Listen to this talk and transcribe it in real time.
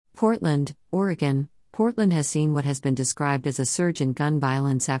Portland, Oregon. Portland has seen what has been described as a surge in gun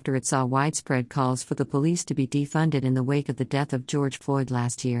violence after it saw widespread calls for the police to be defunded in the wake of the death of George Floyd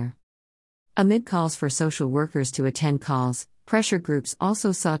last year. Amid calls for social workers to attend calls, pressure groups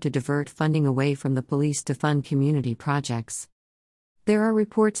also sought to divert funding away from the police to fund community projects. There are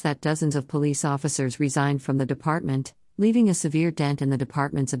reports that dozens of police officers resigned from the department, leaving a severe dent in the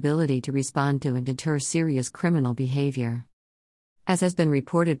department's ability to respond to and deter serious criminal behavior. As has been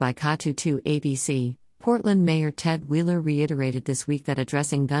reported by KATU2 ABC, Portland Mayor Ted Wheeler reiterated this week that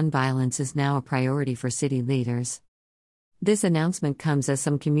addressing gun violence is now a priority for city leaders. This announcement comes as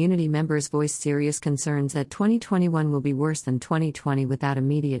some community members voiced serious concerns that 2021 will be worse than 2020 without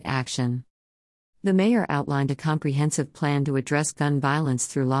immediate action. The mayor outlined a comprehensive plan to address gun violence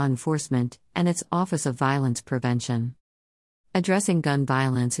through law enforcement and its Office of Violence Prevention. Addressing gun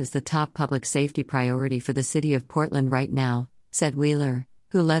violence is the top public safety priority for the city of Portland right now, said Wheeler,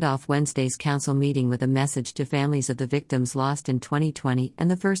 who led off Wednesday's council meeting with a message to families of the victims lost in 2020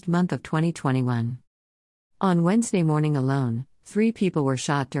 and the first month of 2021. On Wednesday morning alone, 3 people were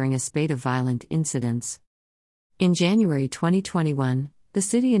shot during a spate of violent incidents. In January 2021, the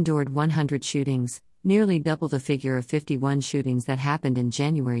city endured 100 shootings, nearly double the figure of 51 shootings that happened in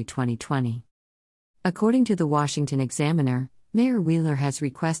January 2020. According to the Washington Examiner, Mayor Wheeler has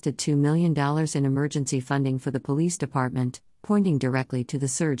requested $2 million in emergency funding for the police department, pointing directly to the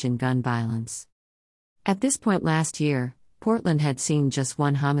surge in gun violence. At this point last year, Portland had seen just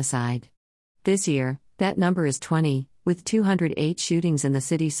 1 homicide. This year, that number is 20, with 208 shootings in the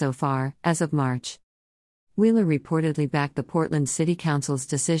city so far, as of March. Wheeler reportedly backed the Portland City Council's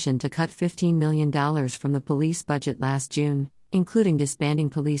decision to cut $15 million from the police budget last June, including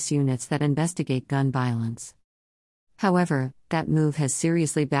disbanding police units that investigate gun violence. However, that move has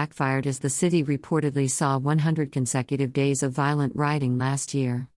seriously backfired as the city reportedly saw 100 consecutive days of violent rioting last year.